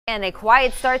And a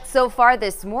quiet start so far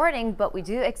this morning, but we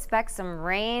do expect some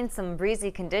rain, some breezy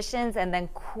conditions, and then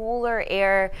cooler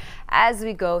air as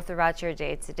we go throughout your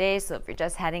day today. So if you're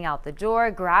just heading out the door,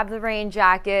 grab the rain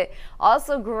jacket.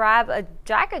 Also grab a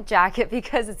jacket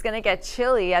because it's going to get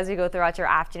chilly as we go throughout your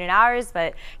afternoon hours.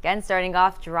 But again, starting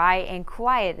off dry and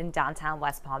quiet in downtown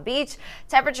West Palm Beach.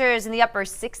 Temperatures in the upper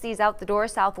 60s out the door,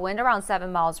 south wind around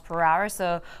 7 miles per hour.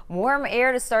 So warm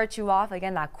air to start you off.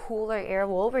 Again, that cooler air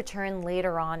will return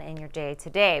later on in your day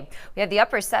today. We have the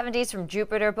upper 70s from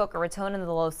Jupiter, Boca Raton in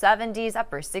the low 70s,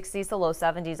 upper 60s to low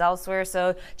 70s elsewhere.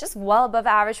 So just well above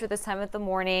average for this time of the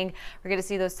morning. We're going to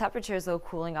see those temperatures though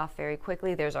cooling off very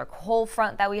quickly. There's our cold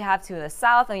front that we have to the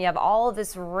south, and you have all of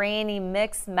this rainy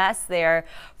mixed mess there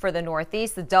for the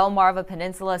northeast. The Delmarva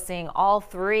Peninsula seeing all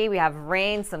three. We have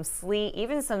rain, some sleet,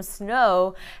 even some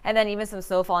snow, and then even some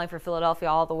snow falling for Philadelphia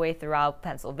all the way throughout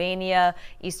Pennsylvania,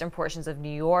 eastern portions of New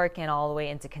York, and all the way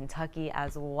into Kentucky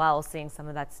as well, seeing some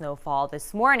of that snowfall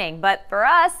this morning. But for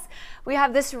us, we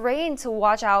have this rain to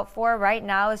watch out for. Right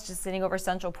now it's just sitting over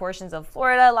central portions of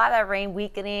Florida, a lot of that rain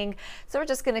weakening, so we're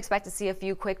just going to expect to see a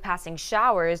few quick passing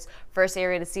showers. First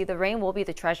area to see the rain will be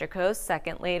the Treasure Coast.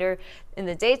 Second, later in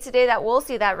the day today that we'll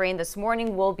see that rain this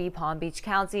morning will be Palm Beach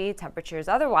County. Temperatures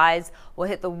otherwise will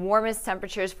hit the warmest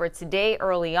temperatures for today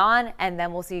early on, and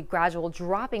then we'll see gradual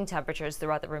dropping temperatures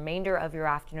throughout the remainder of your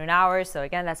afternoon hours. So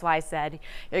again, that's why I said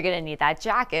you're going to need that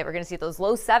jacket. We're going to see those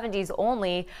low 70s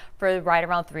only for right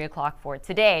around 3 o'clock for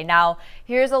today. Now,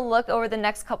 here's a look over the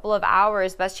next couple of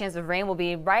hours. Best chance of rain will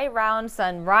be right around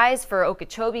sunrise for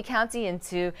Okeechobee County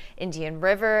into Indian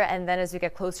River. And then as we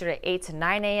get closer to 8 to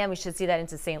 9 a.m., we should see that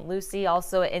into St. Lucie,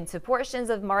 also into portions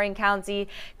of Martin County,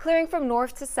 clearing from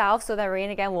north to south. So that rain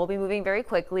again will be moving very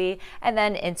quickly. And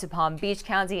then into Palm Beach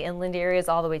County, inland areas,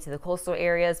 all the way to the coastal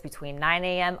areas between 9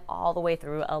 a.m. all the way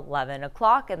through 11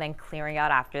 o'clock, and then clearing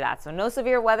out after that. So no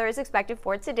severe weather is expected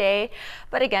for today,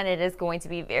 but again, it is going to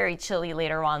be very chilly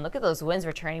later on. Look at those winds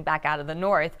returning back out of the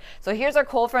north. So here's our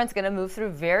cold front. It's going to move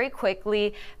through very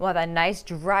quickly. We'll have that nice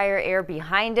drier air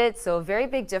behind it. So a very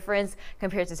big difference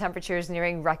compared to temperatures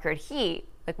nearing record heat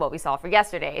like what we saw for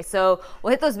yesterday. So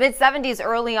we'll hit those mid 70s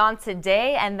early on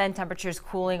today, and then temperatures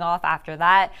cooling off after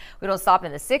that. We don't stop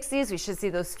in the 60s. We should see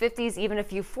those 50s, even a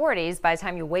few 40s by the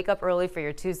time you wake up early for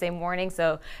your Tuesday morning.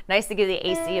 So nice to give the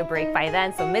AC a break by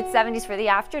then. So mid 70s for the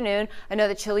afternoon.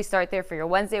 Another chilly start there for your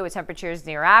Wednesday with temperatures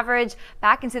near average.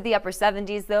 Back into the upper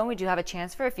 70s though. We do have a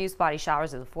chance for a few spotty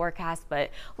showers in the forecast, but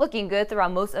looking good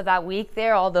throughout most of that week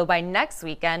there. Although by next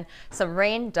weekend, some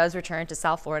rain does return to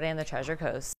South Florida and the Treasure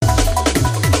Coast.